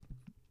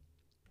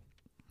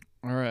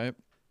All right.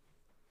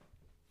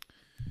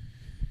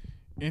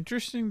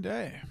 Interesting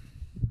day.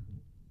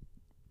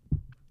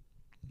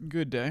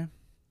 Good day.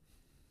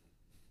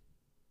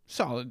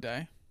 Solid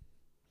day.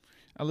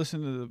 I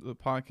listened to the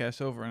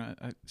podcast over and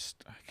I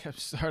kept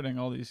starting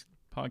all these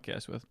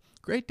podcasts with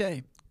great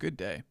day, good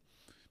day,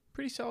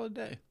 pretty solid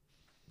day.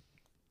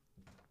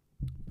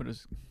 But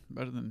it's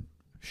better than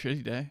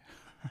shitty day.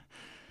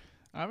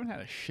 I haven't had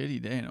a shitty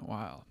day in a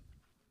while.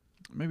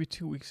 Maybe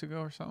 2 weeks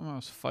ago or something, I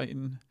was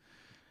fighting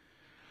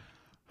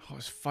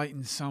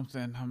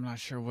something. I'm not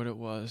sure what it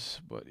was,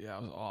 but yeah, I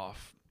was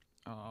off.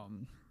 A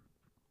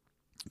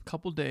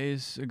couple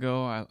days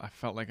ago, I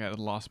felt like I had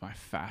lost my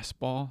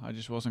fastball. I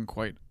just wasn't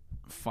quite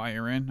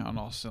firing on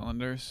all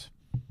cylinders,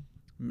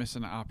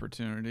 missing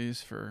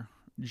opportunities for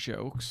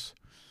jokes,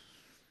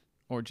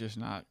 or just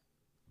not.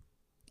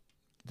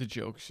 The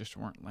jokes just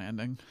weren't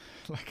landing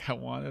like I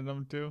wanted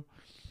them to.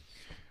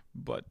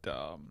 But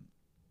I'm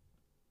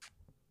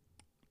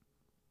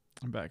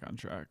back on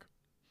track.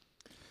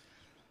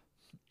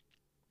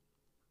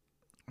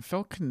 I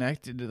felt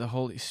connected to the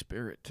Holy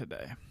Spirit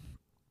today.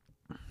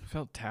 I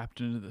felt tapped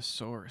into the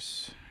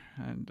source.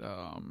 And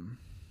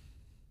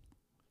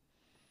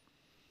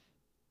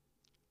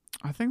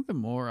I think the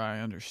more I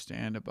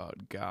understand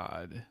about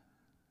God,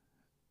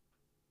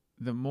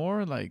 the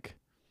more like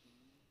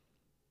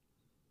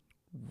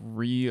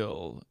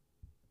real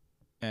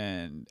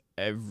and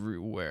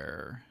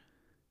everywhere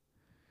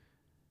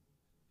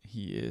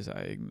he is.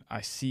 I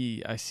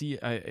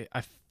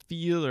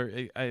feel,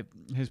 or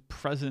his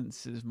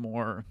presence is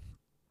more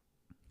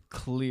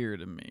clear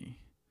to me.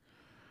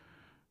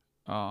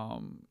 I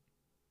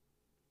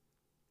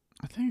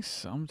think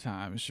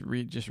sometimes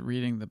just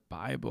reading the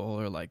Bible,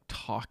 or like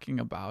talking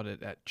about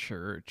it at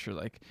church, or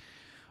like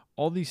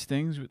all these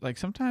things, like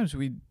sometimes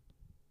we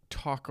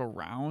talk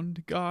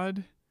around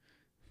God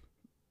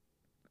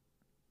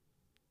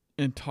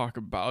and talk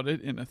about it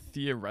in a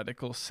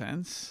theoretical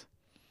sense.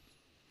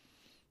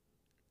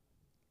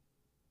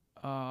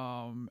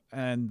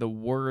 And the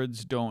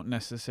words don't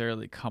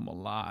necessarily come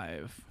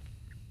alive.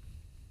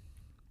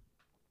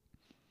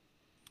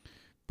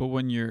 But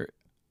when you're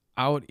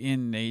out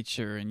in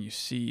nature and you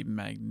see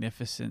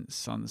magnificent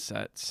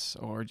sunsets,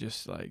 or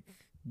just like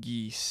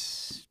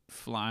geese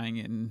flying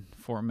in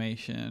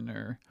formation,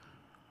 or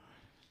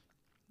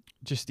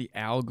just the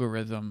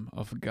algorithm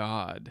of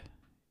God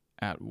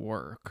at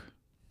work,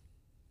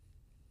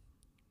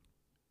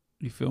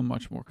 you feel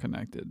much more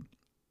connected.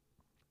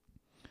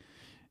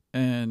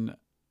 And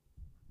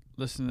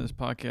listen to this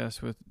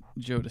podcast with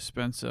Joe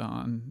Dispenza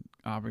on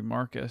Aubrey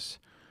Marcus.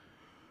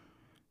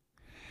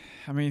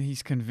 I mean,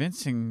 he's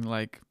convincing.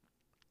 Like,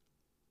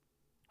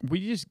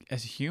 we just,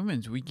 as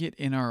humans, we get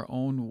in our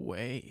own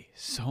way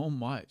so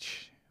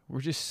much.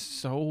 We're just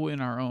so in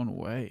our own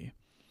way.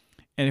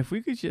 And if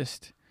we could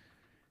just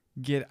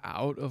get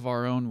out of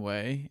our own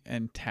way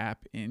and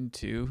tap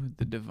into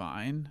the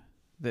divine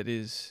that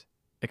is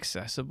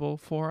accessible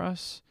for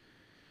us,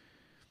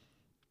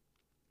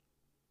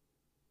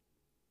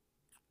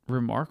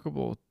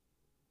 remarkable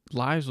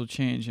lives will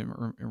change in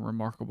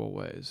remarkable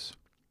ways.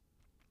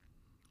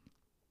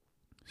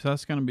 So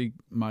that's going to be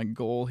my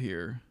goal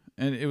here.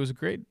 And it was a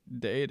great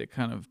day to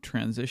kind of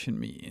transition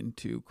me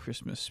into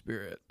Christmas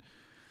spirit.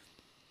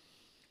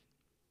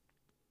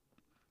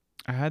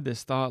 I had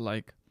this thought,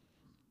 like,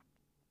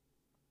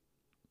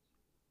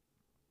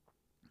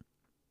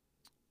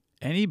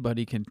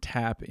 anybody can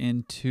tap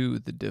into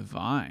the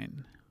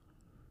divine,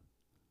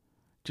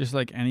 just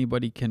like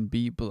anybody can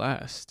be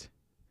blessed.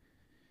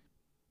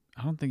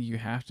 I don't think you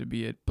have to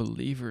be a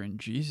believer in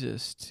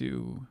Jesus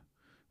to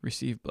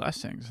receive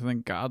blessings. I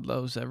think God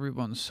loves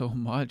everyone so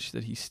much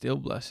that he still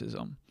blesses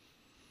them.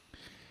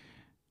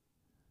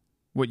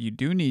 What you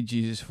do need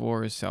Jesus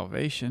for is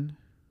salvation.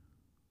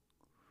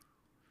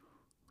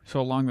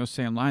 So along those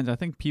same lines, I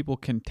think people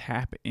can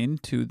tap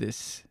into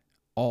this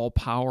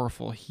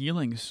all-powerful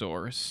healing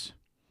source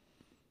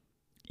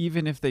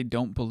even if they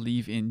don't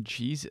believe in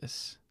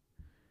Jesus.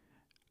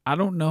 I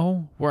don't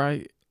know where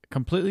I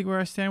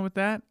stand with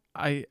that.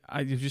 I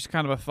just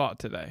kind of a thought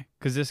today,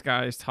 because this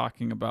guy is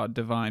talking about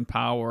divine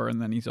power, and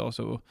then he's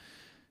also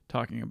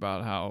talking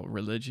about how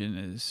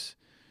religion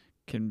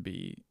can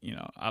be,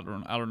 I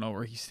don't know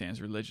where he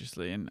stands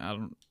religiously, and I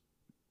don't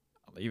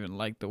even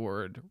like the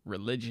word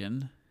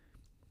religion.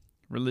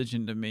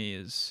 Religion to me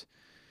is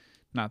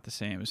not the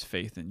same as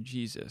faith in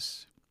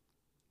Jesus.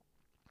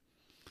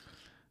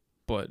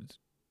 But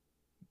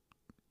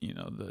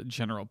the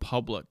general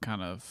public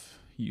kind of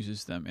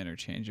uses them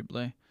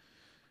interchangeably.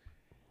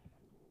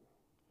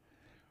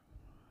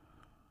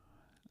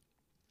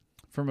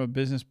 From a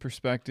business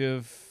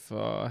perspective,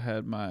 I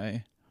had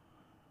my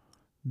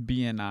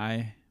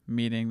BNI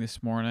meeting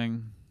this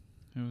morning.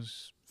 It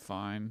was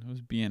fine. It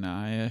was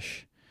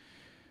BNI-ish.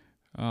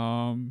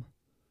 It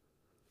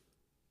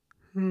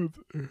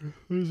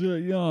was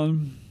that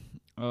young.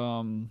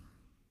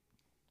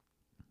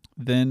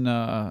 Then,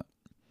 it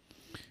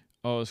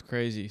was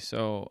crazy.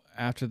 So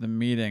after the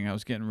meeting, I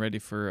was getting ready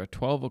for a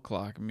 12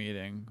 o'clock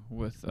meeting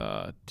with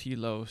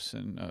Telos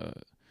and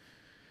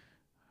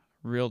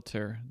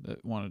realtor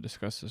that want to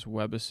discuss this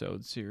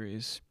webisode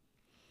series.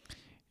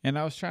 And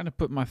I was trying to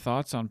put my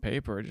thoughts on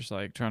paper, just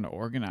like trying to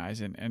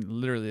organize, and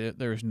literally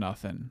there was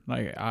nothing.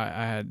 Like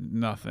I had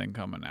nothing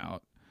coming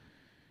out.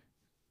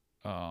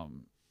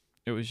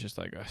 It was just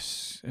like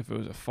if it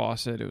was a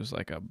faucet, it was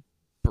like a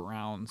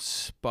brown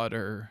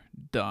sputter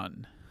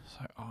done. It's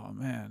like, oh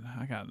man,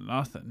 I got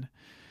nothing.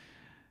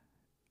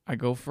 I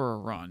go for a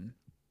run,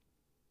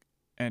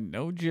 and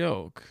no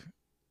joke,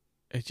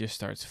 it just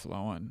starts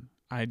flowing.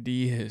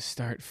 Ideas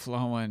start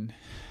flowing,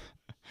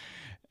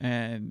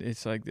 and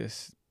it's like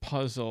this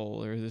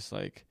puzzle or this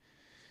like,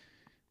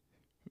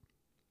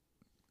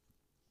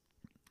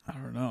 I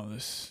don't know,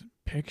 this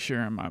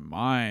picture in my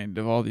mind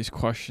of all these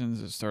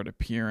questions that start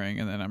appearing,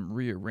 and then I'm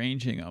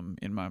rearranging them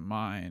in my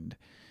mind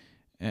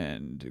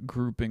and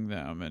grouping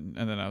them, and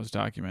then I was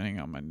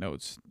documenting on my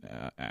notes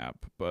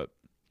app. But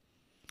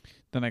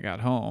then I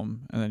got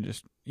home and then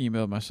just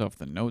emailed myself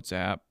the notes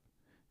app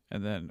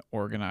and then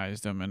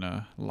organized them in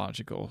a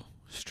logical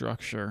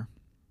structure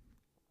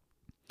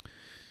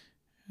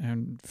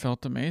and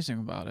felt amazing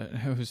about it.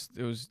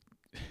 It was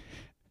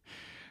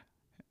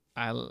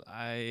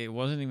I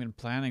wasn't even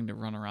planning to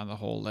run around the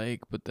whole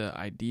lake, but the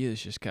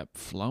ideas just kept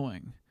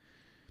flowing.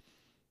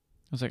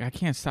 I was like, I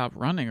can't stop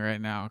running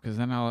right now because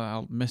then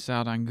I'll miss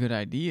out on good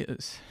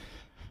ideas.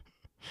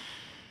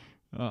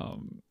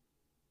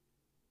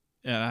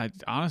 And I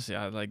honestly,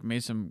 I like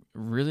made some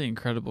really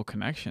incredible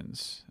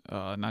connections,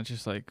 not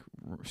just like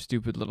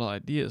stupid little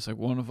ideas. Like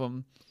one of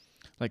them,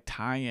 like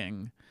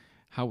tying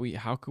how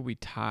could we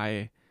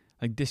tie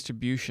like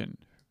distribution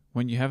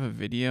when you have a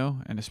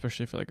video, and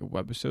especially for like a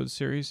webisode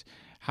series.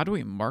 How do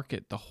we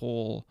market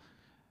it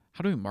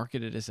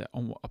as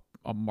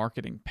a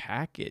marketing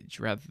package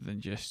rather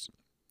than just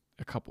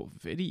a couple of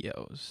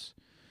videos?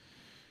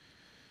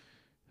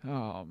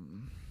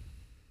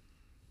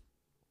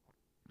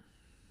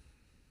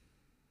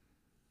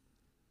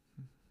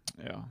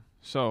 Yeah.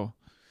 So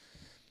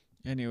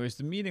anyways,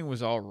 the meeting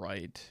was all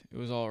right. It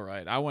was all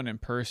right. I went in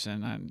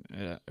person,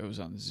 and it was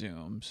on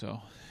Zoom.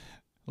 So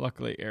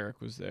luckily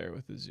Eric was there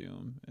with the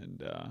Zoom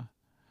and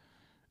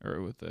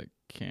or with a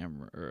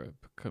camera or a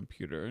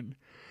computer, and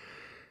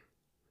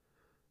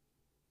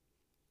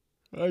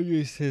I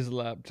used his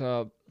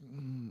laptop.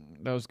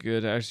 That was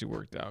good. It actually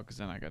worked out because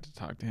then I got to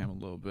talk to him a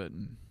little bit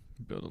and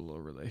build a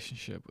little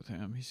relationship with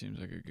him. He seems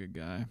like a good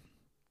guy.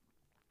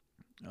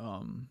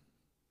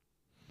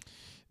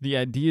 The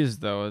ideas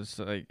though, is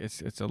like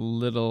it's a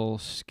little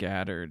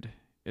scattered.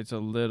 It's a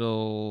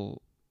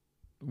little,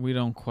 we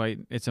don't quite,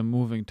 it's a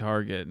moving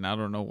target, and I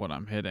don't know what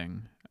I'm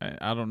hitting.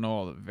 I don't know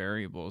all the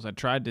variables. I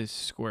tried to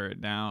square it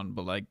down,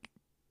 but like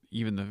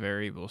even the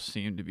variables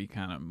seem to be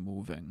kind of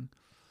moving.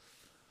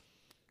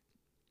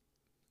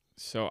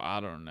 So I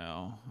don't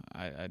know.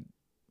 I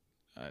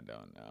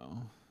don't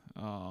know.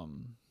 I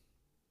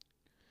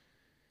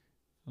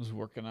was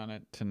working on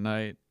it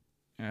tonight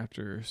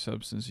after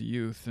Substance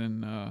Youth,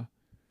 and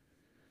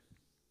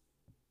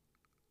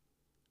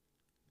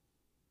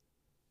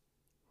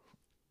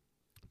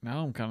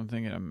now I'm kind of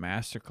thinking a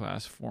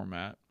masterclass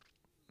format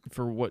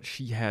for what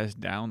she has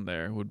down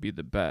there would be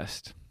the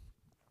best.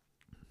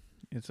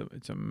 It's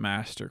a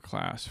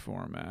masterclass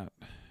format,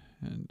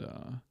 and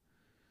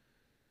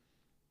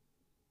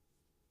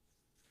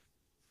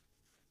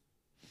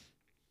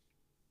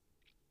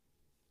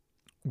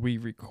we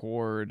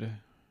record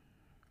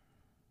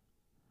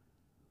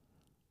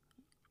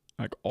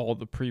like all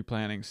the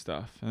pre-planning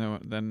stuff,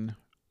 and then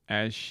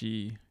as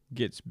she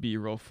gets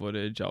B-roll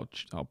footage, I'll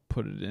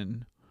put it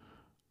in.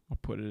 I'll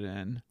put it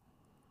in.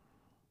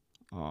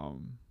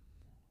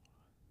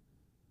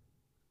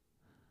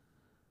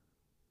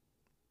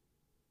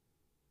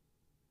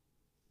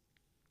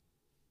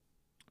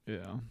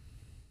 Yeah.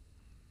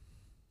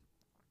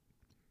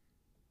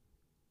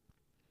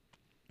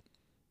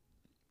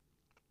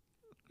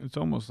 It's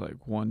almost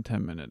like 1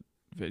 10-minute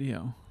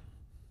video.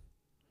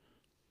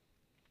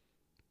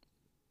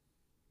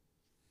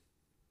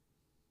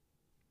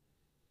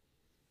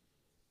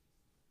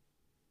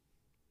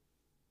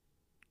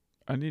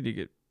 I need to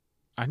get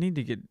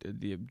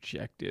the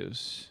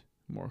objectives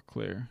more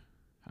clear.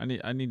 I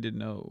need to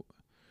know.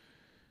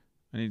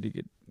 I need to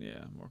get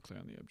more clear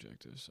on the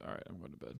objectives. All right, I'm going to bed.